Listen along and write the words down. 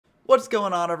What's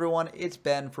going on, everyone? It's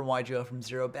Ben from YGO from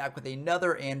Zero, back with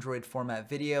another Android format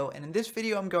video, and in this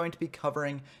video I'm going to be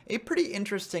covering a pretty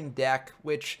interesting deck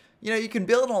which, you can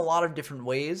build in a lot of different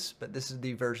ways, but this is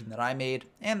the version that I made,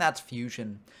 and that's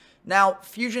Fusion. Now,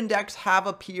 Fusion decks have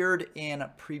appeared in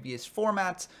previous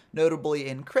formats, notably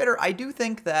in Critter. I do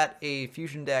think that a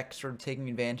Fusion deck sort of taking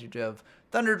advantage of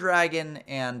Thunder Dragon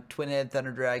and Twin-Headed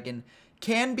Thunder Dragon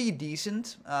can be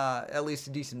decent, at least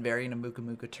a decent variant of Muka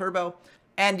Muka Turbo.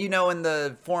 And in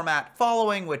the format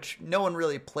following, which no one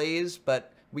really plays,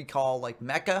 but we call like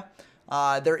Mecha,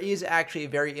 there is actually a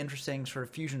very interesting sort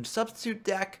of Fusion substitute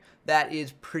deck that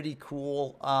is pretty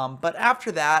cool. But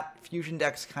after that, Fusion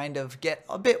decks kind of get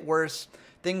a bit worse.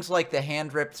 Things like the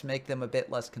hand rips make them a bit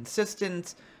less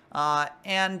consistent.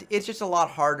 And it's just a lot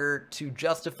harder to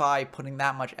justify putting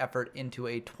that much effort into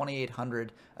a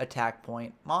 2800 attack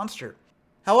point monster.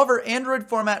 However, Android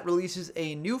format releases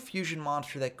a new Fusion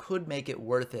monster that could make it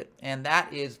worth it, and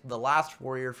that is the Last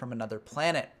Warrior from Another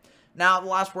Planet. Now, the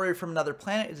Last Warrior from Another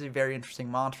Planet is a very interesting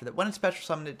monster that when it's special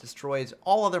summoned, it destroys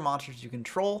all other monsters you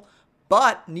control,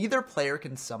 but neither player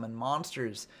can summon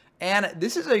monsters. And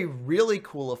this is a really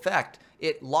cool effect.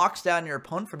 It locks down your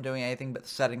opponent from doing anything but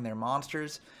setting their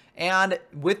monsters. And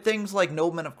with things like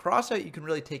Nobleman of Crossout, you can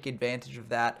really take advantage of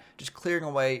that, just clearing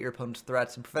away your opponent's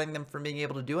threats and preventing them from being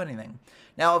able to do anything.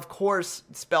 Now, of course,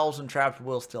 spells and traps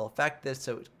will still affect this,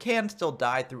 so it can still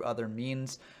die through other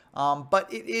means.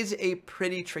 But it is a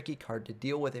pretty tricky card to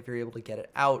deal with if you're able to get it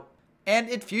out. And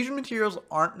its fusion materials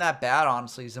aren't that bad,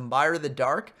 honestly. Zembira the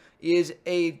Dark is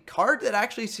a card that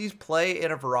actually sees play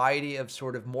in a variety of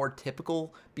sort of more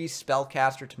typical Beast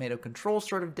Spellcaster Tomato Control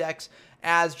sort of decks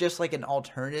as just like an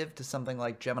alternative to something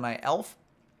like Gemini Elf.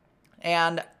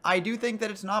 And I do think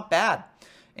that it's not bad.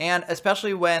 And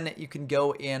especially when you can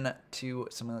go into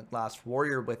something like Last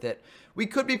Warrior with it. We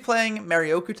could be playing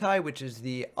Mariokutai, which is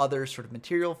the other sort of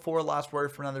material for Last Warrior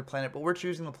from Another Planet, but we're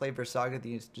choosing to play Versaga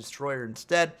the Destroyer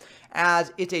instead,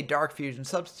 as it's a Dark Fusion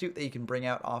substitute that you can bring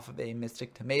out off of a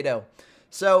Mystic Tomato.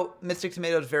 So Mystic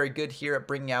Tomato is very good here at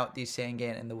bringing out the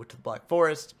Sangan and the Witch of the Black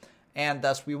Forest, and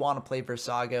thus we want to play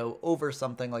Versago over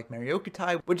something like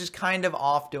Mariokutai, which is kind of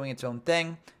off doing its own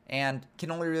thing, and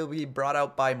can only really be brought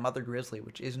out by Mother Grizzly,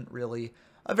 which isn't really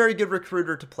a very good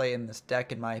recruiter to play in this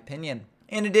deck, in my opinion.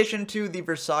 In addition to the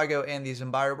Versago and the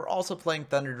Zembira, we're also playing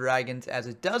Thunder Dragons, as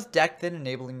it does deck thin,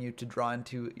 enabling you to draw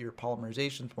into your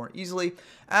polymerizations more easily,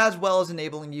 as well as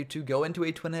enabling you to go into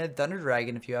a Twin-Headed Thunder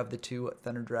Dragon if you have the two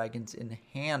Thunder Dragons in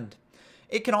hand.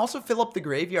 It can also fill up the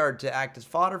graveyard to act as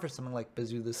fodder for something like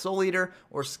Bazoo the Soul Eater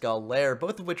or Skull Lair,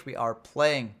 both of which we are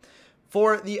playing.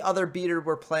 For the other beater,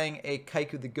 we're playing a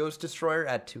Kaiku the Ghost Destroyer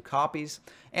at 2 copies,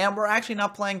 and we're actually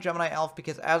not playing Gemini Elf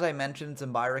because, as I mentioned,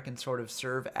 Zembira can sort of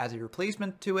serve as a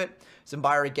replacement to it.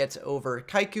 Zembira gets over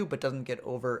Kaiku, but doesn't get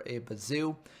over a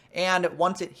Bazoo, and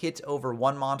once it hits over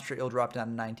one monster, it'll drop down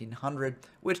to 1900,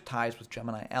 which ties with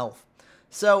Gemini Elf.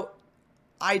 So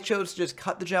I chose to just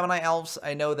cut the Gemini Elves.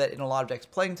 I know that in a lot of decks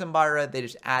playing Zembira, they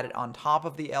just add it on top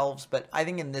of the Elves, but I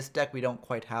think in this deck we don't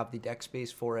quite have the deck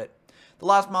space for it. The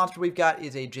last monster we've got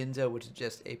is a Jinzo, which is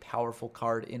just a powerful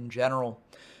card in general.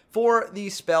 For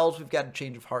these spells, we've got a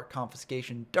Change of Heart,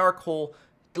 Confiscation, Dark Hole,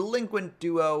 Delinquent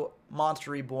Duo,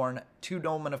 Monster Reborn, 2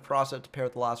 Nobleman of Crossout to pair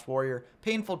with the Last Warrior,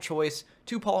 Painful Choice,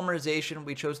 2 Polymerization.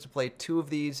 We chose to play 2 of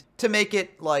these to make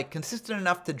it like consistent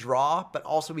enough to draw, but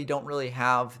also we don't really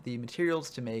have the materials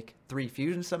to make 3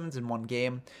 fusion summons in one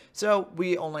game, so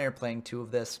we only are playing 2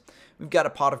 of this. We've got a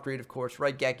Pot of Greed, of course,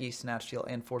 Raigeki, Snatch Steal,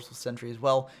 and Forceful Sentry as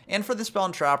well. And for the spell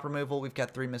and trap removal, we've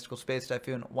got 3 Mystical Space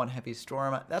Typhoon, 1 Heavy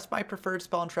Storm. That's my preferred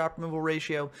spell and trap removal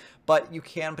ratio, but you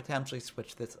can potentially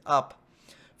switch this up.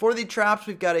 For the traps,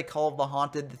 we've got a Call of the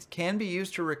Haunted. This can be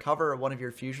used to recover one of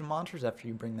your fusion monsters after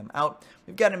you bring them out.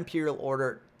 We've got Imperial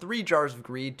Order, 3 Jars of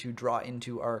Greed to draw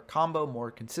into our combo more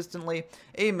consistently,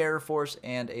 a Mirror Force,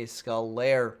 and a Skull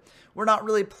Lair. We're not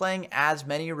really playing as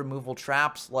many removal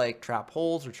traps like Trap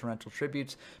Holes or Torrential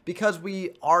Tributes because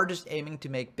we are just aiming to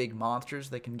make big monsters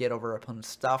that can get over our opponent's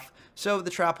stuff. So the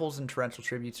Trap Holes and Torrential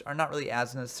Tributes are not really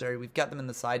as necessary. We've got them in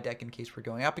the side deck in case we're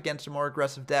going up against a more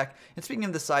aggressive deck. And speaking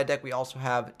of the side deck, we also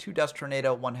have 2 Dust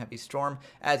Tornado, 1 Heavy Storm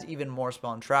as even more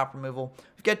spell and trap removal.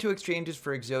 We've got 2 exchanges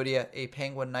for Exodia, a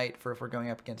Penguin Knight for if we're going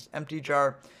up against Empty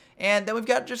Jar. And then we've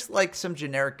got just like some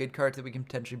generic good cards that we can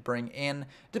potentially bring in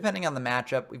depending on the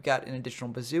matchup. We've got an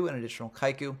additional Bazoo, an additional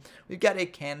Kaiku. We've got a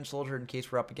Cannon Soldier in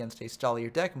case we're up against a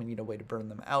Stollier deck and we need a way to burn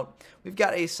them out. We've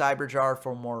got a Cyber Jar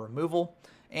for more removal.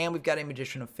 And we've got a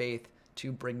Magician of Faith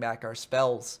to bring back our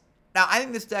spells. Now, I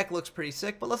think this deck looks pretty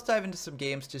sick, but let's dive into some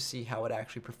games to see how it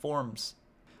actually performs.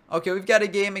 Okay, we've got a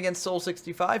game against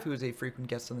Soul65, who is a frequent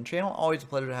guest on the channel. Always a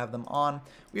pleasure to have them on.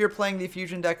 We are playing the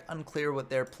Fusion deck, unclear what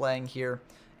they're playing here.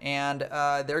 And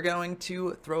they're going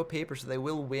to throw paper, so they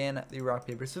will win the rock,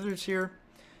 paper, scissors here.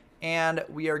 And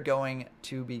we are going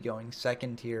to be going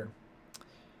second here.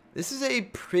 This is a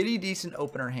pretty decent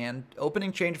opener hand.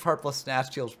 Opening Change of Heart plus Snatch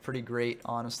Steal is pretty great,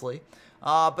 honestly.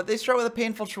 But they start with a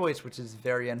painful choice, which is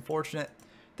very unfortunate.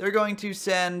 They're going to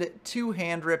send 2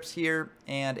 hand rips here,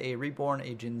 and a Reborn,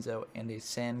 a Jinzo, and a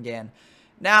Sangan.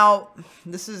 Now,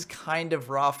 this is kind of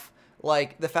rough.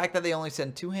 Like, the fact that they only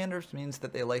send 2 hand rips means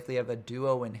that they likely have a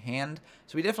duo in hand.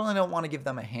 So we definitely don't want to give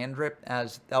them a hand rip,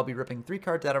 as they'll be ripping 3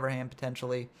 cards out of our hand,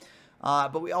 potentially.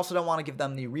 But we also don't want to give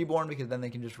them the Reborn, because then they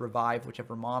can just revive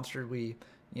whichever monster we,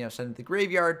 send to the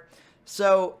graveyard.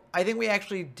 So I think we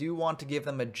actually do want to give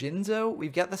them a Jinzo.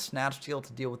 We've got the Snatch Steal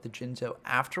to deal with the Jinzo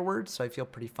afterwards, so I feel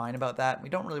pretty fine about that. We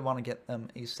don't really want to get them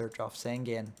a Search off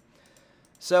Sangan.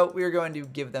 So we are going to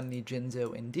give them the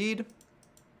Jinzo indeed.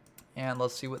 And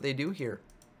let's see what they do here.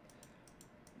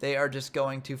 They are just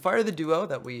going to fire the duo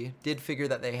that we did figure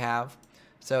that they have.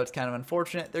 So it's kind of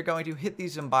unfortunate. They're going to hit the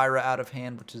Zambira out of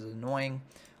hand, which is annoying.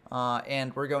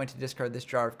 And we're going to discard this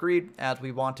Jar of Greed, as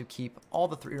we want to keep all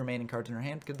the 3 remaining cards in our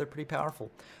hand because they're pretty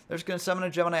powerful. They're just going to summon a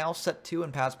Gemini Elf, set 2,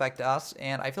 and pass back to us.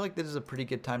 And I feel like this is a pretty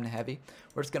good time to heavy.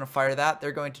 We're just going to fire that.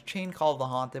 They're going to Chain Call of the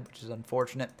Haunted, which is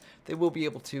unfortunate. They will be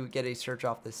able to get a search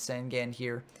off the Sangan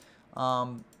here.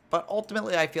 But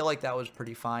ultimately, I feel like that was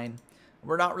pretty fine.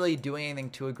 We're not really doing anything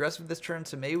too aggressive this turn,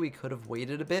 so maybe we could have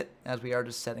waited a bit, as we are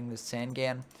just setting this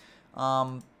Sangan.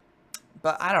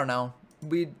 But I don't know.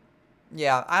 We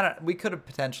could have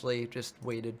potentially just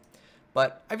waited.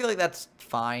 But I feel like that's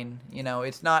fine.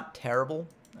 It's not terrible.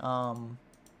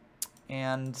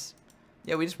 And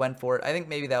yeah, we just went for it. I think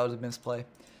maybe that was a misplay.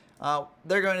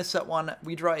 They're going to set one.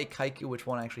 We draw a Kaiku, which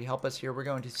won't actually help us here. We're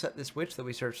going to set this Witch that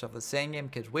we searched off the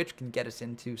Sangan, because Witch can get us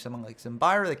into someone like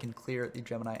Zambira that can clear the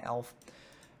Gemini Elf.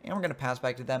 And we're going to pass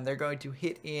back to them. They're going to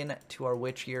hit in to our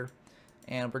Witch here.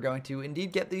 And we're going to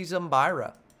indeed get the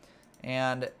Zambira.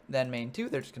 And then main 2,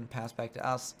 they're just going to pass back to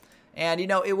us. And,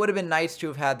 it would have been nice to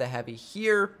have had the heavy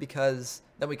here, because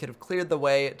then we could have cleared the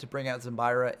way to bring out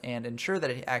Zambira and ensure that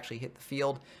it actually hit the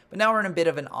field. But now we're in a bit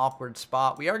of an awkward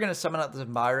spot. We are going to summon out the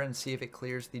Zambira and see if it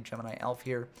clears the Gemini Elf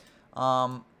here.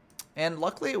 And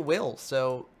luckily it will.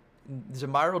 So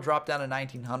Zambira will drop down to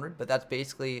 1900, but that's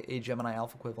basically a Gemini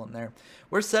Elf equivalent there.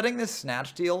 We're setting this Snatch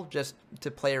Steal just to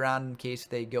play around in case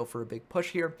they go for a big push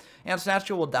here. And Snatch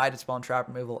Steal will die to spawn trap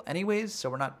removal anyways,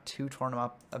 so we're not too torn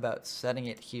up about setting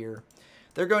it here.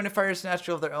 They're going to fire a Snatch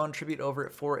Steal of their own, tribute over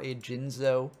it for a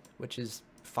Jinzo, which is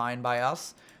fine by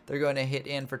us. They're going to hit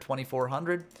in for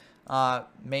 2400.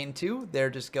 Main 2,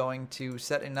 they're just going to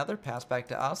set another, pass back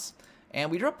to us. And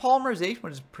we draw Polymerization,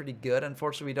 which is pretty good.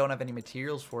 Unfortunately, we don't have any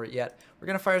materials for it yet. We're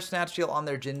going to fire Snatch Steal on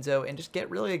their Jinzo and just get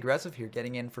really aggressive here,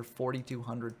 getting in for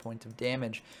 4,200 points of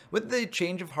damage. With the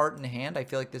Change of Heart in hand, I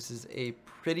feel like this is a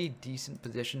pretty decent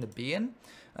position to be in,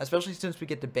 especially since we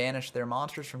get to banish their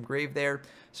monsters from grave there.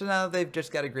 So now they've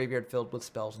just got a graveyard filled with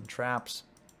spells and traps.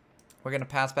 We're going to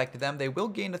pass back to them. They will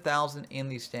gain 1,000 in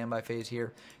the standby phase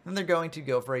here. Then they're going to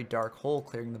go for a Dark Hole,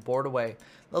 clearing the board away.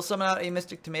 They'll summon out a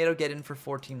Mystic Tomato, get in for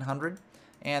 1,400,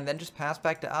 and then just pass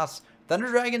back to us. Thunder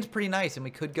Dragon's pretty nice, and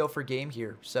we could go for game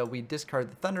here. So we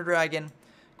discard the Thunder Dragon,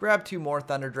 grab 2 more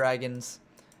Thunder Dragons,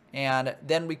 and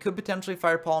then we could potentially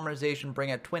fire Polymerization,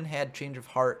 bring a Twin Head, Change of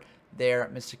Heart there,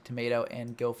 Mystic Tomato,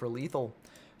 and go for lethal.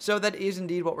 So that is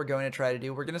indeed what we're going to try to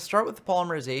do. We're going to start with the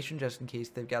Polymerization just in case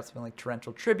they've got something like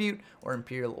Torrential Tribute or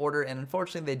Imperial Order, and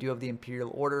unfortunately they do have the Imperial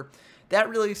Order. That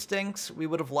really stinks. We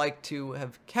would have liked to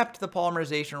have kept the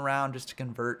Polymerization around just to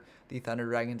convert the Thunder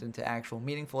Dragons into actual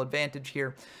meaningful advantage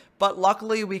here. But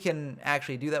luckily we can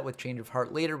actually do that with Change of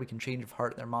Heart later. We can Change of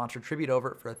Heart their monster, tribute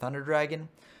over it for a Thunder Dragon.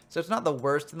 So it's not the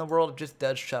worst in the world, it just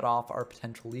does shut off our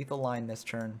potential lethal line this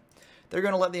turn. They're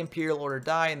going to let the Imperial Order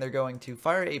die, and they're going to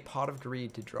fire a Pot of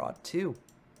Greed to draw 2.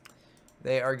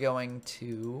 They are going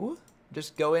to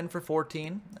just go in for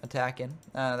 14, attack in.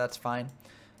 That's fine.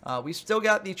 We still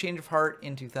got the Change of Heart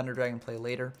into Thunder Dragon play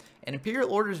later. And Imperial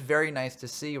Order is very nice to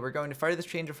see. We're going to fire this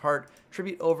Change of Heart,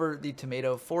 tribute over the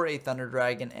Tomato for a Thunder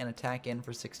Dragon, and attack in for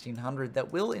 1,600.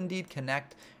 That will indeed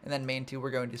connect. And then main 2,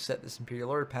 we're going to set this Imperial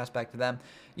Order, pass back to them.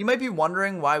 You might be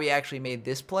wondering why we actually made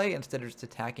this play instead of just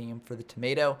attacking him for the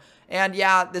Tomato. And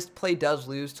yeah, this play does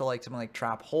lose to like something like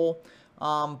Trap Hole.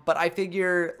 But I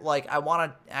figure, like, I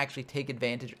want to actually take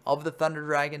advantage of the Thunder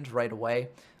Dragons right away,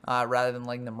 rather than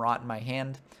letting them rot in my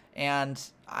hand. And,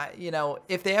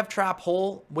 if they have Trap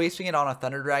Hole, wasting it on a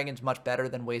Thunder Dragon is much better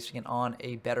than wasting it on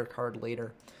a better card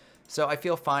later. So I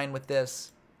feel fine with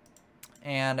this.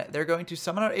 and they're going to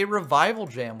summon out a Revival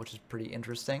Jam, which is pretty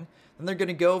interesting. Then they're going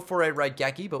to go for a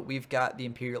Raigeki, but we've got the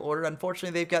Imperial Order.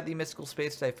 Unfortunately, they've got the Mystical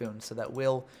Space Typhoon, so that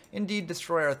will indeed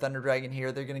destroy our Thunder Dragon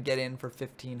here. They're going to get in for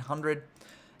 1,500,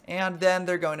 and then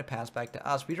they're going to pass back to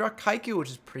us. We draw Kaiku, which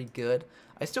is pretty good.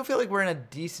 I still feel like we're in a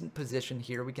decent position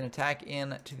here. We can attack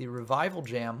in to the Revival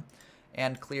Jam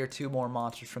and clear 2 more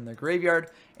monsters from their graveyard,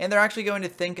 and they're actually going to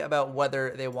think about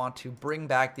whether they want to bring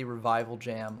back the Revival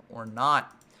Jam or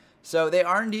not. So they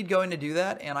are indeed going to do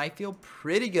that, and I feel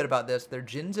pretty good about this. Their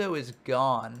Jinzo is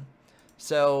gone,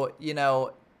 so, you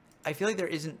know, I feel like there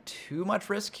isn't too much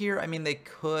risk here. I mean, they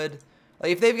could,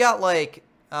 like, if they've got, like,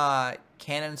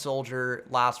 Cannon Soldier,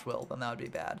 Last Will, then that would be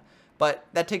bad. But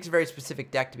that takes a very specific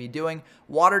deck to be doing.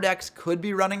 Water decks could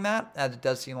be running that, as it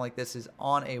does seem like this is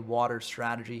on a water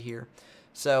strategy here.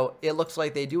 So it looks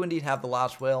like they do indeed have the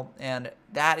Last Will, and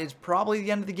that is probably the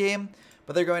end of the game.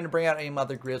 But they're going to bring out a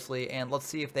Mother Grizzly, and let's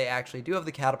see if they actually do have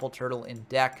the Catapult Turtle in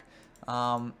deck.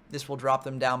 This will drop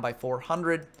them down by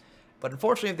 400. But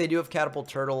unfortunately, if they do have Catapult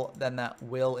Turtle, then that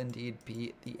will indeed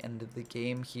be the end of the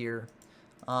game here.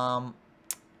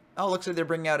 Oh, looks like they're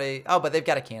bringing out a... Oh, but they've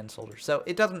got a Cannon Soldier, so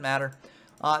it doesn't matter.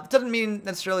 It doesn't mean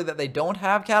necessarily that they don't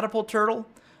have Catapult Turtle,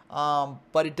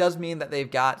 but it does mean that they've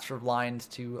got sort of lines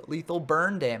to lethal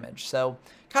burn damage. So,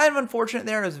 kind of unfortunate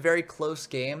there. It was a very close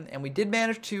game, and we did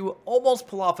manage to almost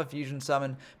pull off a Fusion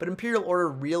Summon, but Imperial Order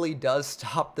really does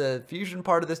stop the Fusion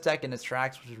part of this deck in its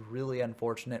tracks, which is really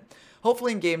unfortunate.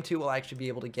 Hopefully in Game 2 we'll actually be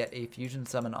able to get a Fusion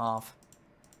Summon off,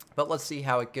 but let's see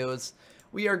how it goes.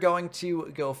 We are going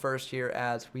to go first here,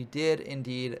 as we did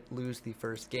indeed lose the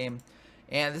first game.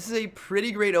 And this is a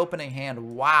pretty great opening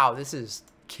hand. Wow, this is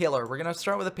killer. We're going to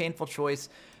start with a Painful Choice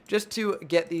just to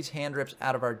get these hand rips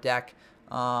out of our deck.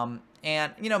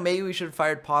 And, you know, maybe we should have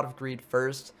fired Pot of Greed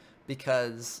first,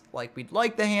 because, like, we'd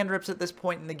like the hand rips at this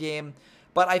point in the game.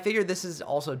 But I figured this is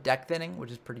also deck thinning,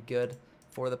 which is pretty good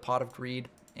for the Pot of Greed.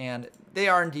 And they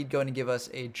are indeed going to give us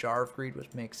a Jar of Greed,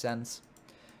 which makes sense.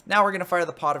 Now we're going to fire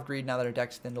the Pot of Greed now that our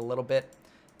deck's thinned a little bit.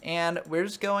 And we're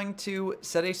just going to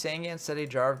set a Sangan, set a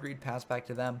Jar of Greed, pass back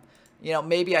to them. You know,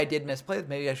 maybe I did misplay this.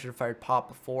 Maybe I should have fired Pop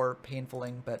before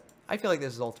Painfuling, but I feel like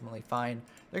this is ultimately fine.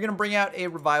 They're going to bring out a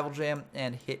Revival Jam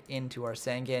and hit into our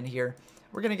Sangan here.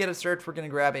 We're going to get a search. We're going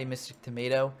to grab a Mystic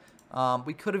Tomato.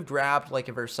 We could have grabbed like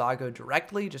a Versago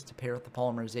directly just to pair with the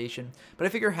Polymerization, but I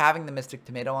figure having the Mystic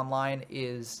Tomato online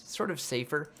is sort of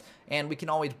safer, and we can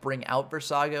always bring out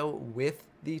Versago with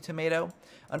the Tomato.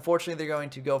 Unfortunately, they're going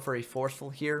to go for a Forceful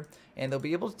here, and they'll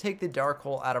be able to take the Dark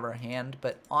Hole out of our hand,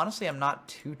 but honestly, I'm not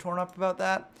too torn up about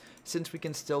that, since we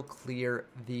can still clear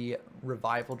the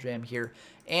Revival Jam here.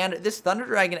 And this Thunder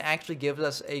Dragon actually gives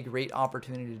us a great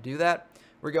opportunity to do that.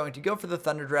 We're going to go for the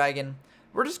Thunder Dragon.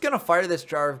 We're just going to fire this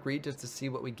Jar of Greed just to see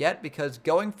what we get, because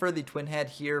going for the Twin Head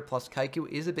here plus Kaiku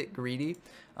is a bit greedy.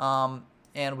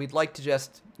 And we'd like to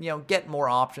just, you know, get more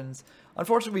options.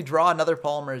 Unfortunately, we draw another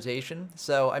Polymerization,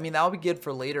 so, I mean, that'll be good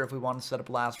for later if we want to set up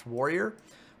Last Warrior.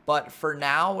 But for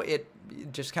now, it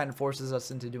just kind of forces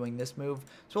us into doing this move.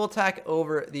 So we'll attack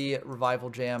over the Revival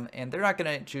Jam, and they're not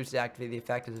going to choose to activate the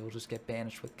effect, as it will just get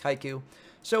banished with Kaiku.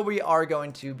 So we are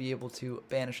going to be able to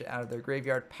banish it out of their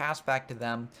graveyard, pass back to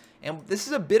them. And this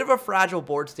is a bit of a fragile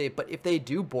board state, but if they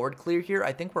do board clear here,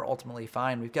 I think we're ultimately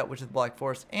fine. We've got Witch of the Black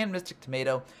Forest and Mystic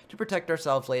Tomato to protect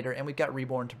ourselves later, and we've got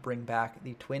Reborn to bring back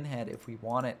the Twin Head if we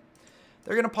want it.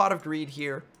 They're going to Pot of Greed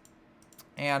here,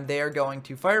 and they are going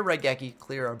to fire Raigeki,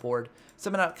 clear our board,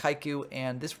 summon out Kaiku,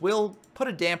 and this will put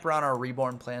a damper on our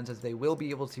Reborn plans, as they will be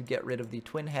able to get rid of the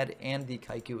Twin Head and the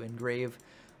Kaiku engrave.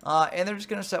 And they're just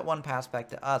going to set one pass back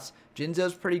to us.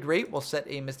 Jinzo's pretty great. We'll set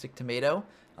a Mystic Tomato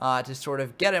to sort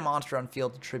of get a monster on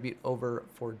field to tribute over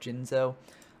for Jinzo.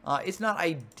 It's not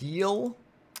ideal,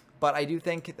 but I do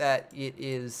think that it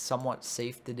is somewhat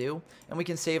safe to do. And we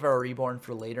can save our Reborn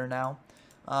for later now.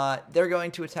 They're going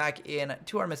to attack in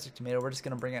to our Mystic Tomato. We're just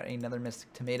going to bring out another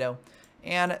Mystic Tomato.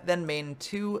 And then main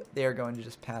 2, they're going to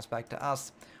just pass back to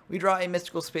us. We draw a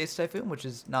Mystical Space Typhoon, which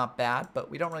is not bad, but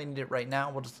we don't really need it right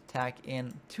now. We'll just attack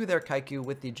in to their Kaiku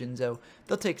with the Jinzo.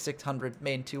 They'll take 600.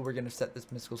 Main 2, we're going to set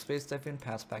this Mystical Space Typhoon,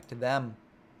 pass back to them.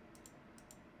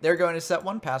 They're going to set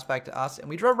one, pass back to us, and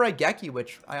we draw Raigeki,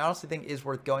 which I honestly think is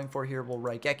worth going for here. We'll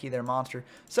Raigeki their monster,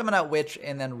 summon out Witch,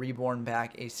 and then Reborn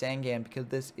back a Sangan, because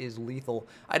this is lethal.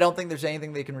 I don't think there's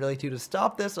anything they can really do to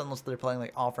stop this, unless they're playing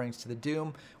like Offerings to the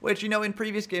Doom, which, you know, in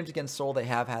previous games against Soul, they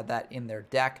have had that in their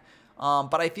deck.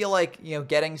 But I feel like, you know,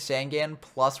 getting Sangan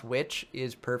plus Witch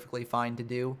is perfectly fine to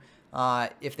do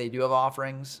if they do have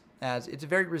Offerings, as it's a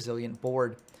very resilient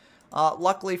board.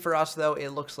 Luckily for us, though, it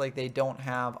looks like they don't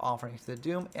have Offerings to the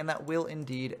Doom, and that will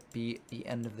indeed be the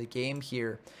end of the game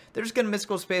here. They're just going to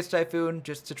Mystical Space Typhoon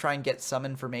just to try and get some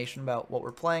information about what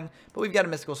we're playing, but we've got a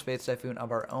Mystical Space Typhoon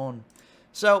of our own.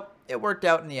 So it worked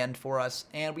out in the end for us,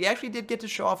 and we actually did get to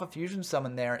show off a Fusion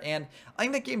Summon there, and I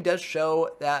think that game does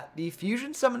show that the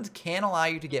Fusion Summons can allow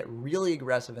you to get really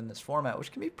aggressive in this format,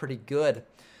 which can be pretty good.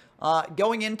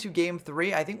 Going into Game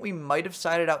 3, I think we might have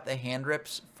sided out the hand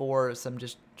rips for some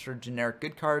just sort of generic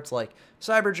good cards like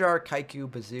Cyberjar, Kaiku,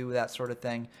 Bazoo, that sort of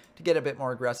thing, to get a bit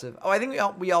more aggressive. Oh, I think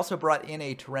we also brought in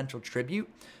a Torrential Tribute,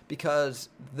 because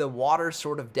the water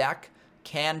sort of deck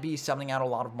can be summoning out a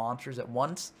lot of monsters at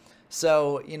once.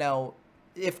 So, you know,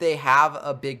 if they have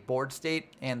a big board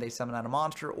state and they summon out a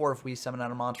monster, or if we summon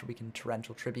out a monster, we can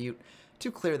Torrential Tribute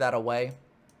to clear that away.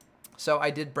 So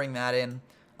I did bring that in.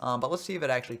 But let's see if it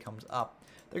actually comes up.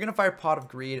 They're going to fire Pot of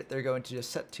Greed. They're going to just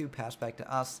set 2, pass back to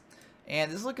us.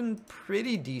 And this is looking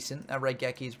pretty decent. That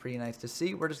Raigeki is pretty nice to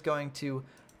see. We're just going to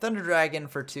Thunder Dragon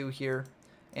for 2 here.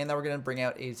 And then we're going to bring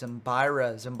out a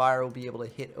Zambira. Zambira will be able to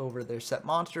hit over their set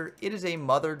monster. It is a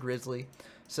Mother Grizzly,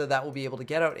 so that will be able to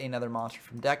get out another monster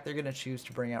from deck. They're going to choose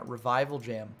to bring out Revival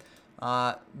Jam.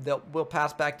 We'll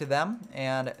pass back to them,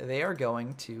 and they are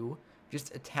going to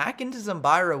just attack into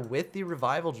Zambira with the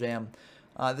Revival Jam.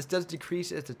 This does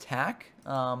decrease its attack,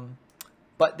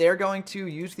 but they're going to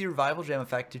use the Revival Gem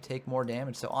effect to take more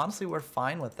damage. So honestly, we're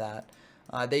fine with that.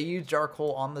 They use Dark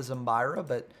Hole on the Zambira,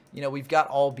 but you know, we've got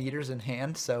all beaters in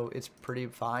hand, so it's pretty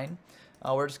fine.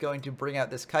 We're just going to bring out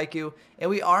this Kaiku, and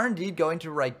we are indeed going to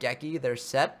Raigeki their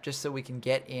set, just so we can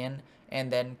get in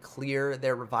and then clear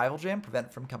their Revival Gem, prevent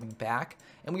it from coming back.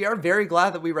 And we are very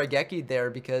glad that we Raigeki'd there,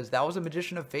 because that was a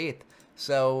Magician of Faith.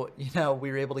 So, you know,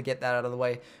 we were able to get that out of the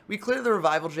way. We cleared the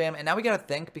Revival Jam, and now we got to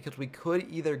think, because we could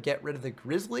either get rid of the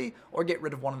Grizzly or get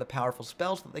rid of one of the powerful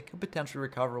spells that they could potentially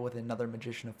recover with another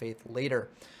Magician of Faith later.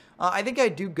 I think I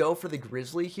do go for the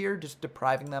Grizzly here, just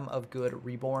depriving them of good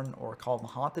Reborn or Call of the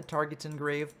Haunted targets in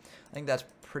Grave. I think that's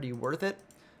pretty worth it.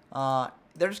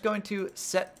 They're just going to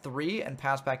set 3 and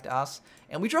pass back to us.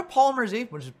 And we draw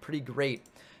Polymerization, which is pretty great.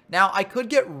 Now, I could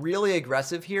get really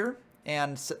aggressive here,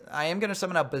 and I am going to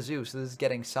summon out Bazoo, so this is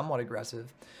getting somewhat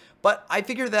aggressive. But I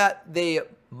figure that they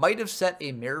might have set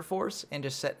a Mirror Force and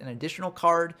just set an additional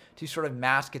card to sort of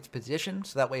mask its position,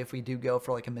 so that way if we do go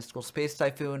for like a Mystical Space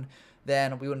Typhoon,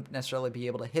 then we wouldn't necessarily be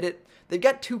able to hit it. They've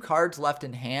got 2 cards left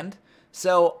in hand,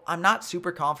 so I'm not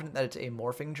super confident that it's a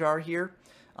Morphing Jar here.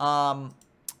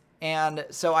 And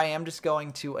so I am just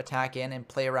going to attack in and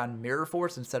play around Mirror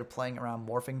Force instead of playing around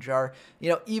Morphing Jar.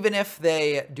 You know, even if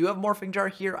they do have Morphing Jar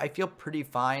here, I feel pretty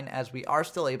fine, as we are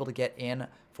still able to get in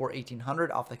for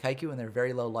 1800 off the Kaiku, and they're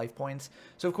very low life points.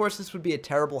 So of course this would be a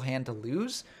terrible hand to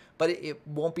lose, but it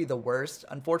won't be the worst.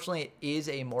 Unfortunately, it is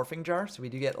a Morphing Jar, so we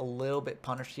do get a little bit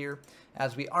punished here,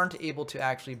 as we aren't able to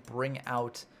actually bring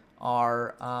out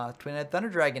our Twin-Headed Thunder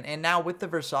Dragon. And now with the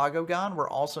Versago gone, we're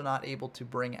also not able to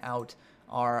bring out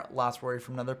our Last Warrior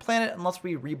from Another Planet unless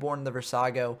we reborn the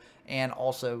Versago and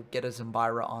also get a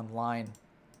Zambira online.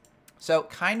 So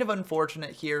kind of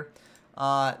unfortunate here.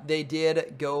 They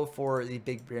did go for the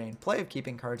big brain play of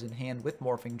keeping cards in hand with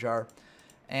Morphing Jar,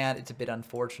 and it's a bit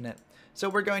unfortunate. So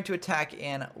we're going to attack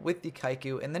in with the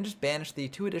Kaiku and then just banish the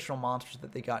 2 additional monsters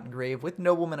that they got in Grave. With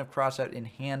Nobleman of Crossout in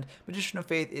hand, Magician of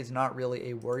Faith is not really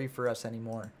a worry for us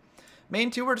anymore. Main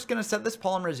 2, we're just going to set this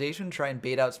Polymerization, try and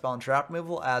bait out spell and trap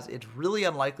removal, as it's really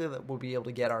unlikely that we'll be able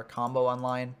to get our combo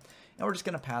online. And we're just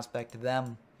going to pass back to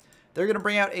them. They're going to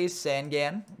bring out a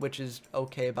Sangan, which is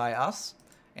okay by us.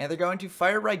 And they're going to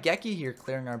fire Raigeki here,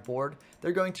 clearing our board.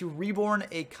 They're going to reborn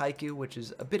a Kaiku, which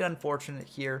is a bit unfortunate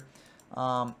here,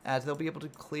 as they'll be able to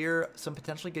clear some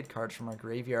potentially good cards from our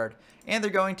graveyard. And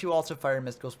they're going to also fire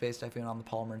Mystical Space Typhoon on the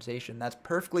Polymerization. That's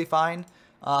perfectly fine.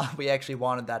 We actually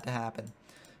wanted that to happen.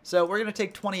 So we're going to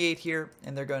take 28 here,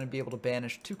 and they're going to be able to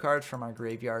banish 2 cards from our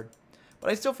graveyard.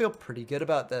 But I still feel pretty good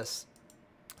about this.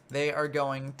 They are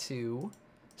going to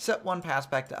set 1, pass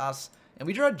back to us, and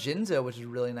we draw Jinzo, which is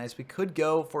really nice. We could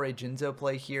go for a Jinzo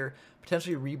play here,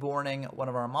 potentially reborning one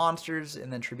of our monsters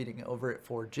and then tributing over it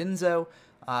for Jinzo,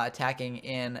 attacking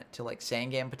in to like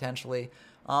Sangam potentially.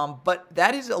 But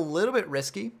that is a little bit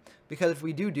risky, because if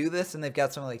we do this and they've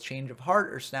got something like Change of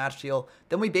Heart or Snatch Steal,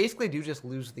 then we basically do just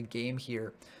lose the game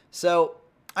here. So,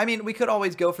 I mean, we could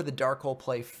always go for the Dark Hole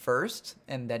play first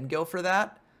and then go for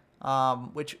that,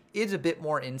 which is a bit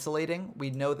more insulating.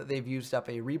 We know that they've used up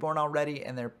a Reborn already,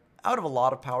 and they're out of a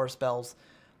lot of power spells.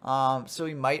 So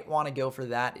we might want to go for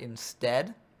that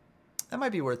instead. That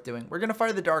might be worth doing. We're going to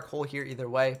fire the Dark Hole here either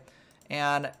way,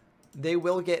 and they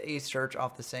will get a search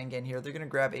off the Sangan here. They're going to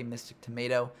grab a Mystic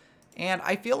Tomato, And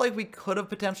I feel like we could have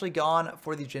potentially gone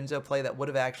for the Jinzo play that would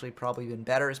have actually probably been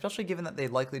better, especially given that they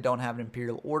likely don't have an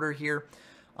Imperial Order here.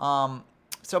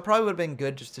 So it probably would have been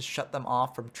good just to shut them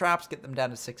off from traps, get them down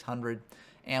to 600.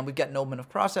 And we've got Nobleman of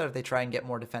Crossout if they try and get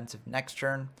more defensive next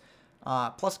turn.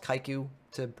 Plus Kaiku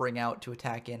to bring out to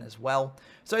attack in as well.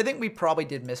 So I think we probably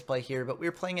did misplay here, but we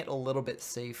were playing it a little bit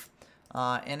safe.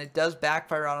 And it does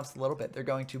backfire on us a little bit. They're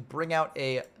going to bring out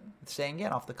a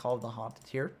Sangan off the Call of the Haunted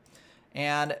here.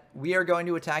 And we are going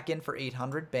to attack in for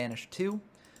 800, banish 2.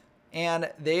 And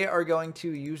they are going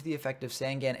to use the effect of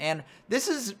Sangan. And this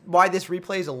is why this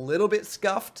replay is a little bit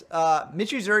scuffed.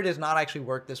 Michizuri does not actually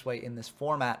work this way in this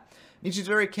format.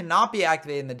 Michizuri cannot be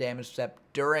activated in the damage step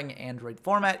during Android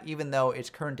format, even though its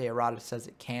current day errata says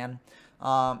it can.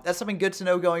 That's something good to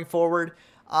know going forward.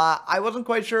 I wasn't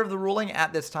quite sure of the ruling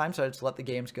at this time, so I just let the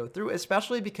games go through,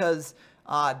 especially because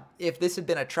if this had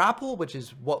been a trap hole, which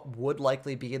is what would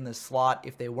likely be in this slot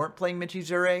if they weren't playing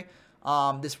Michizuri,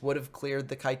 this would have cleared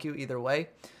the Kaiku either way.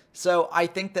 So I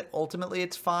think that ultimately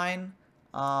it's fine.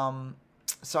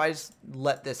 So I just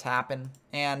let this happen.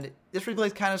 And this replay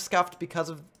is kind of scuffed because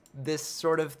of this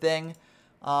sort of thing.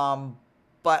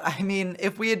 But I mean,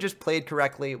 if we had just played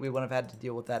correctly, we wouldn't have had to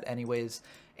deal with that anyways.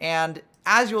 And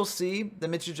as you'll see, the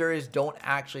Michizuris don't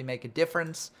actually make a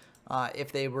difference.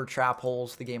 If they were trap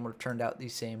holes, the game would have turned out the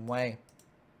same way.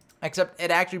 Except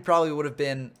it actually probably would have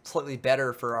been slightly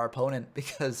better for our opponent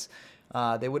because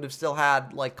they would have still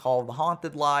had like Call of the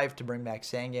Haunted live to bring back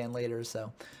Sangan later.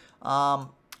 So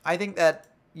I think that,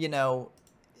 you know,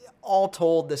 all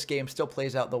told, this game still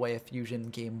plays out the way a Fusion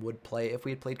game would play if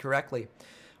we had played correctly.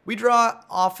 We draw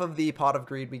off of the Pot of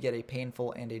Greed. We get a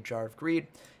Painful and a Jar of Greed.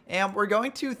 And we're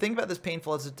going to think about this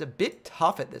Painful as it's a bit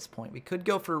tough at this point. We could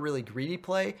go for a really greedy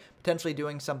play, potentially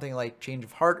doing something like Change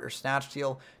of Heart or Snatch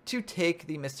Steal to take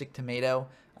the Mystic Tomato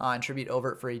and tribute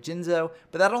over it for a Jinzo.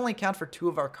 But that only counts for 2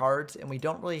 of our cards, and we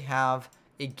don't really have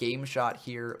a game shot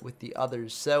here with the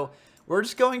others. So we're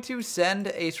just going to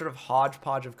send a sort of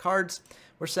hodgepodge of cards.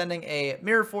 We're sending a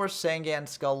Mirror Force, Sangan,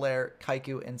 Skull Lair,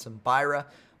 Kaiku, and Zambira.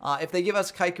 If they give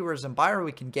us Kaiku or Zambira,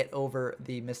 we can get over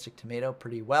the Mystic Tomato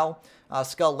pretty well.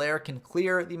 Skull Lair can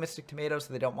clear the Mystic Tomato,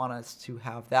 so they don't want us to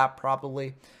have that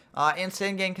probably. And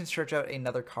Sangan can search out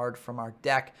another card from our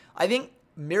deck. I think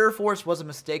Mirror Force was a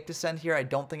mistake to send here. I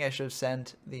don't think I should have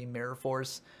sent the Mirror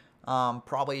Force.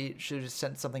 Probably should have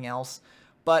sent something else.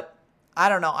 But I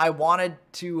don't know. I wanted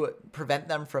to prevent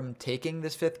them from taking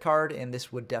this 5th card, and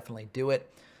this would definitely do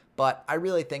it. But I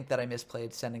really think that I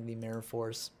misplayed sending the Mirror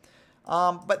Force.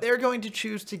 But they're going to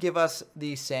choose to give us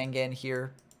the Sangan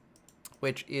here,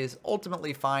 which is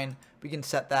ultimately fine. We can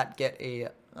set that, get a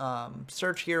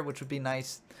search here, which would be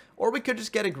nice. Or we could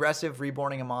just get aggressive,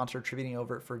 reborning a monster, tributing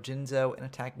over it for Jinzo, and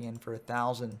attacking in for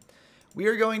 1,000. We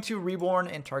are going to reborn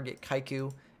and target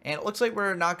Kaiku. And it looks like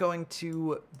we're not going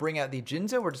to bring out the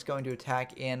Jinzo. We're just going to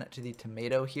attack in to the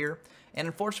Tomato here. And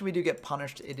unfortunately, we do get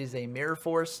punished. It is a Mirror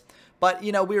Force. But,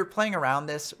 you know, we were playing around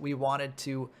this. We wanted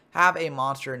to have a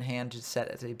monster in hand to set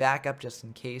as a backup just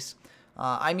in case.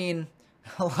 I mean,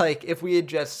 like, if we had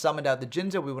just summoned out the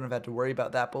Jinzo, we wouldn't have had to worry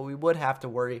about that. But we would have to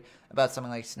worry about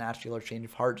something like Snatch Steal or Change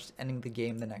of Heart, just ending the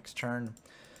game the next turn.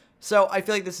 So I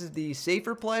feel like this is the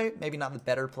safer play. Maybe not the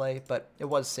better play, but it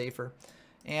was safer.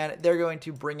 And they're going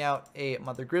to bring out a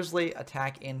Mother Grizzly,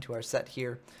 attack into our set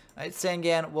here.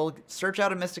 Sangan will search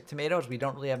out a Mystic Tomato as we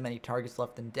don't really have many targets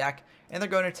left in deck. And they're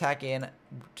going to attack in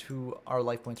to our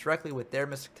life points directly with their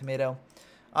Mystic Tomato.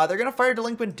 They're going to fire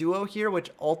Delinquent Duo here, which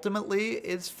ultimately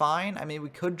is fine. I mean, we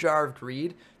could Jar of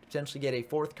Greed to potentially get a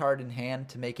 4th card in hand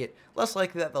to make it less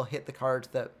likely that they'll hit the cards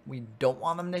that we don't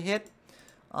want them to hit.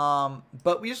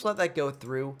 But we just let that go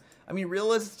through. I mean,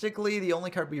 realistically, the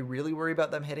only card we really worry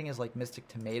about them hitting is like Mystic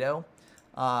Tomato.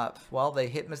 Well, they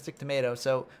hit Mystic Tomato,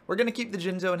 so we're going to keep the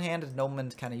Jinzo in hand as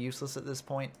Nobleman's kind of useless at this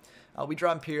point. We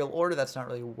draw Imperial Order, that's not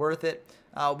really worth it.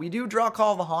 We do draw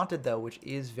Call of the Haunted, though, which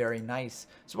is very nice.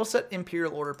 So we'll set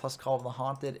Imperial Order plus Call of the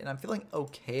Haunted, and I'm feeling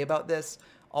okay about this,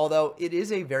 although it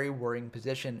is a very worrying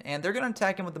position. And they're going to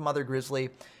attack him with the Mother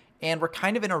Grizzly, and we're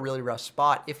kind of in a really rough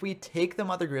spot. If we take the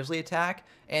Mother Grizzly attack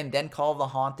and then Call of the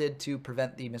Haunted to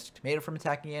prevent the Mystic Tomato from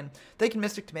attacking in, they can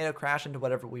Mystic Tomato crash into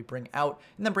whatever we bring out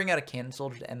and then bring out a Cannon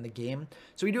Soldier to end the game.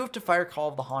 So we do have to fire Call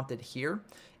of the Haunted here.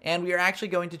 And we are actually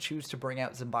going to choose to bring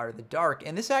out Zambira the Dark.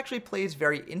 And this actually plays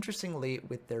very interestingly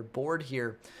with their board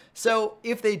here. So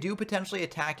if they do potentially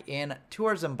attack in to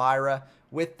our Zambira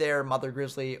with their Mother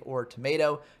Grizzly or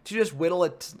Tomato to just whittle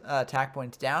attack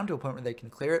points down to a point where they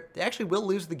can clear it, they actually will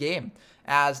lose the game,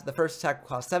 as the first attack will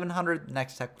cost 700, the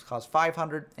next attack will cost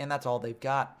 500, and that's all they've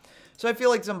got. So I feel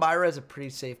like Zambira is a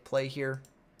pretty safe play here.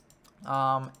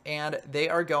 And they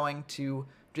are going to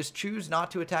just choose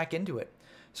not to attack into it.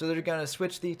 So they're going to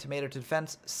switch the tomato to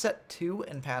defense, set 2,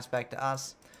 and pass back to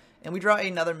us. And we draw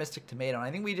another Mystic Tomato. And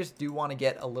I think we just do want to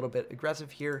get a little bit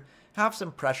aggressive here, have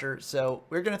some pressure. So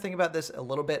we're going to think about this a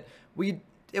little bit.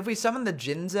 If we summon the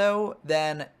Jinzo,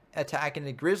 then attack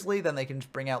into Grizzly, then they can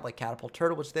just bring out like Catapult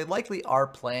Turtle, which they likely are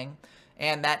playing.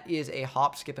 And that is a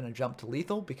hop, skip, and a jump to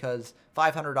lethal because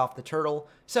 500 off the turtle,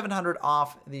 700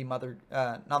 off the mother,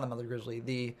 not the mother grizzly,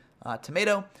 the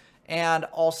tomato, and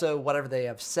also whatever they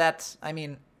have set. I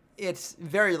mean, it's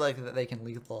very likely that they can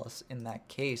lethal us in that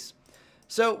case.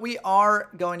 So we are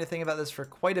going to think about this for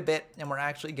quite a bit, and we're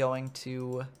actually going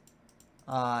to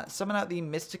summon out the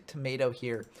Mystic Tomato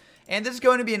here. And this is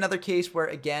going to be another case where,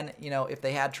 again, you know, if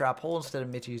they had Trap Hole instead of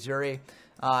Michizuri,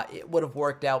 it would have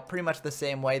worked out pretty much the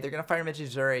same way. They're going to fire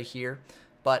Michizuri here,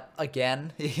 but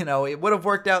again, you know, it would have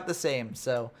worked out the same.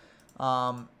 So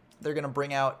they're going to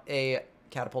bring out a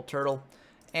Catapult Turtle,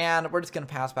 and we're just going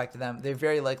to pass back to them. They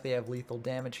very likely have lethal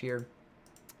damage here,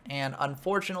 and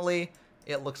unfortunately,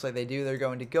 it looks like they do. They're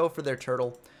going to go for their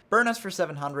turtle, burn us for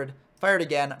 700, fire it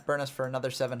again, burn us for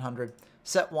another 700,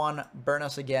 set 1, burn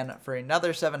us again for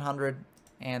another 700,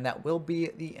 and that will be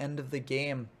the end of the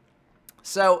game.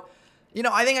 So, you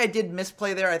know, I think I did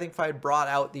misplay there. I think if I had brought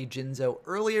out the Jinzo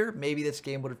earlier, maybe this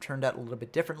game would have turned out a little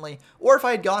bit differently. Or if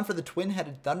I had gone for the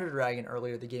twin-headed Thunder Dragon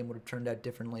earlier, the game would have turned out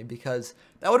differently because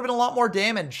that would have been a lot more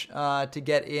damage to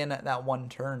get in that one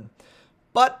turn.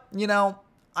 But, you know,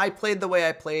 I played the way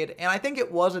I played, and I think it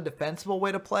was a defensible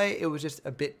way to play. It was just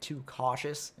a bit too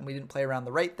cautious, and we didn't play around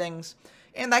the right things,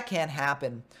 and that can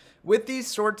happen. With these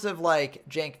sorts of, like,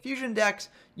 jank fusion decks,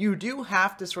 you do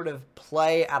have to sort of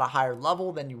play at a higher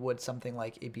level than you would something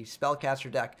like a Beast Spellcaster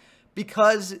deck,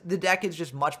 because the deck is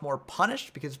just much more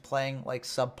punished because it's playing, like,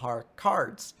 subpar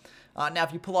cards. Now,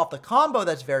 if you pull off the combo,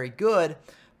 that's very good,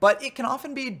 but it can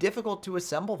often be difficult to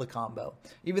assemble the combo,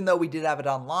 even though we did have it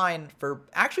online for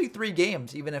actually 3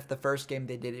 games, even if the first game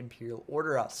they did Imperial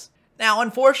Order us. Now,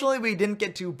 unfortunately, we didn't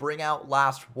get to bring out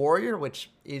Last Warrior, which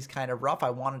is kind of rough.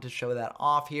 I wanted to show that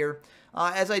off here,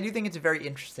 as I do think it's a very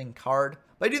interesting card.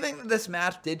 But I do think that this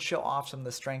match did show off some of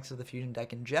the strengths of the Fusion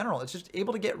deck in general. It's just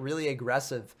able to get really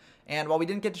aggressive. And while we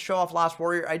didn't get to show off Last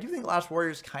Warrior, I do think Last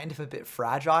Warrior is kind of a bit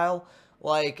fragile.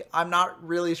 Like, I'm not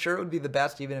really sure it would be the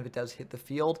best even if it does hit the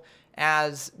field,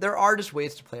 as there are just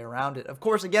ways to play around it. Of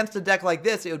course, against a deck like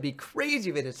this, it would be crazy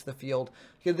if it hits the field,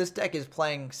 because this deck is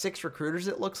playing 6 Recruiters,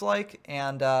 it looks like,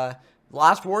 and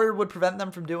Last Warrior would prevent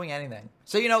them from doing anything.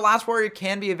 So, you know, Last Warrior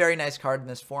can be a very nice card in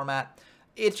this format.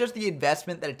 It's just the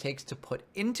investment that it takes to put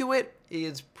into it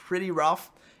is pretty rough,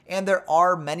 and there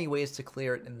are many ways to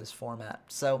clear it in this format.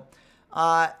 So,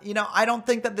 you know, I don't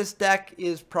think that this deck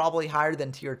is probably higher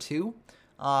than tier 2.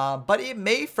 But it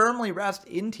may firmly rest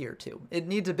in tier 2. It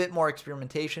needs a bit more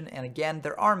experimentation, and again,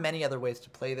 there are many other ways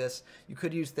to play this. You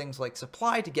could use things like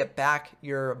Supply to get back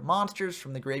your monsters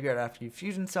from the graveyard after you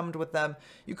fusion summoned with them.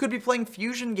 You could be playing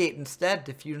Fusion Gate instead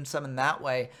to fusion summon that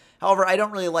way. However, I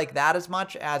don't really like that as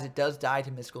much, as it does die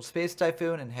to Mystical Space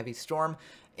Typhoon and Heavy Storm.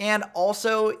 And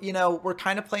also, you know, we're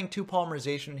kind of playing 2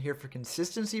 Polymerization here for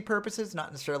consistency purposes,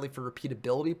 not necessarily for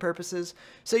repeatability purposes.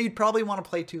 So you'd probably want to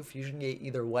play 2 Fusion Gate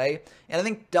either way. And I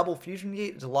think double Fusion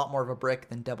Gate is a lot more of a brick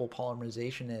than double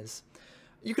Polymerization is.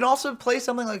 You can also play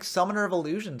something like Summoner of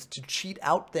Illusions to cheat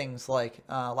out things like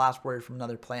Last Warrior from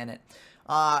Another Planet.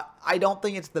 I don't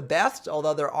think it's the best,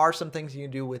 although there are some things you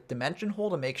can do with Dimension Hole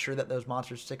to make sure that those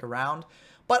monsters stick around.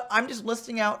 But I'm just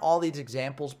listing out all these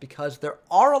examples because there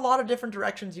are a lot of different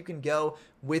directions you can go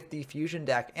with the Fusion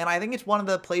deck. And I think it's one of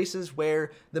the places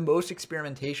where the most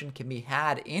experimentation can be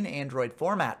had in Android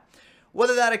format.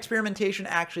 Whether that experimentation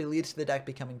actually leads to the deck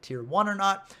becoming tier 1 or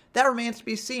not, that remains to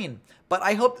be seen. But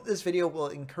I hope that this video will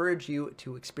encourage you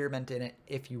to experiment in it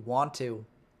if you want to.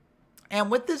 And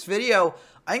with this video,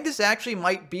 I think this actually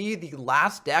might be the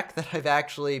last deck that I've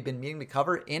actually been meaning to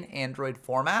cover in Android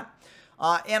format.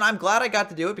 And I'm glad I got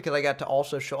to do it because I got to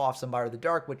also show off Symbiote of the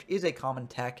Dark, which is a common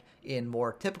tech in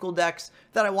more typical decks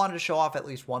that I wanted to show off at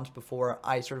least once before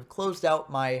I sort of closed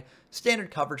out my standard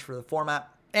coverage for the format.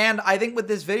 And I think with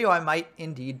this video, I might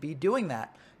indeed be doing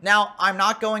that. Now, I'm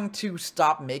not going to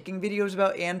stop making videos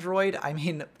about Android. I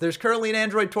mean, there's currently an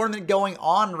Android tournament going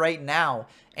on right now.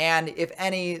 And if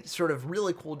any sort of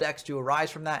really cool decks do arise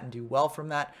from that and do well from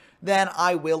that, then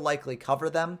I will likely cover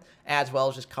them, as well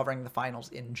as just covering the finals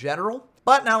in general.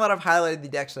 But now that I've highlighted the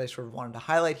decks that I sort of wanted to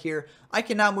highlight here, I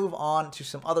can now move on to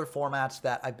some other formats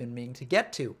that I've been meaning to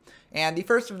get to. And the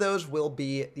first of those will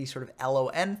be the sort of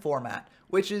LON format,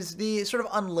 which is the sort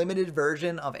of unlimited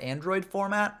version of Android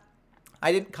format.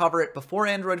 I didn't cover it before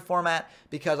Android format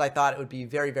because I thought it would be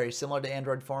very, very similar to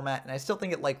Android format, and I still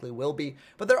think it likely will be,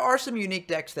 but there are some unique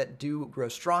decks that do grow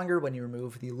stronger when you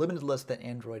remove the limited list that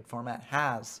Android format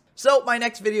has. So my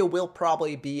next video will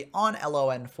probably be on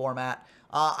LON format.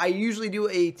 I usually do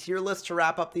a tier list to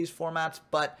wrap up these formats,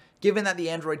 but given that the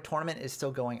Android tournament is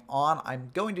still going on, I'm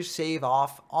going to save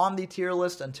off on the tier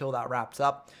list until that wraps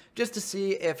up, just to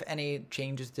see if any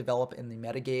changes develop in the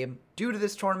metagame due to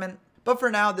this tournament. But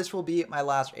for now, this will be my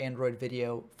last Android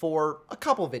video for a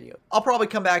couple videos. I'll probably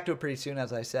come back to it pretty soon,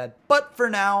 as I said. But for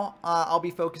now, I'll be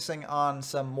focusing on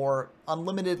some more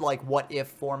unlimited, like,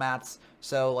 what-if formats.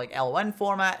 So, like, LON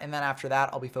format, and then after that,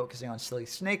 I'll be focusing on Silly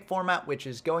Snake format, which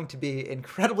is going to be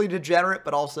incredibly degenerate,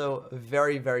 but also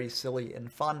very, very silly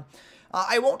and fun.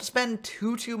 I won't spend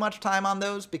too much time on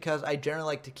those because I generally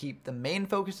like to keep the main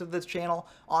focus of this channel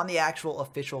on the actual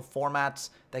official formats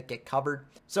that get covered.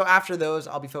 So after those,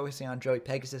 I'll be focusing on Joey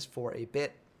Pegasus for a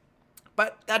bit.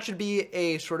 But that should be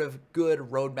a sort of good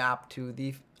roadmap to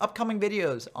the upcoming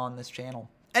videos on this channel.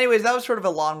 Anyways, that was sort of a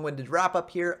long-winded wrap-up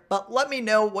here, but let me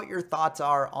know what your thoughts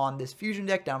are on this fusion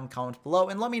deck down in the comments below,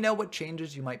 and let me know what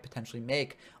changes you might potentially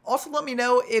make. Also, let me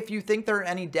know if you think there are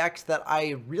any decks that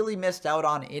I really missed out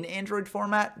on in Android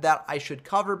format that I should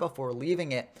cover before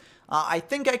leaving it. I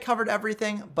think I covered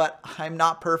everything, but I'm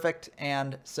not perfect,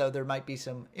 and so there might be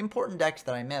some important decks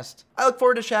that I missed. I look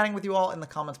forward to chatting with you all in the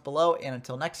comments below, and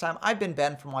until next time, I've been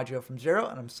Ben from YGO from Zero,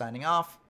 and I'm signing off.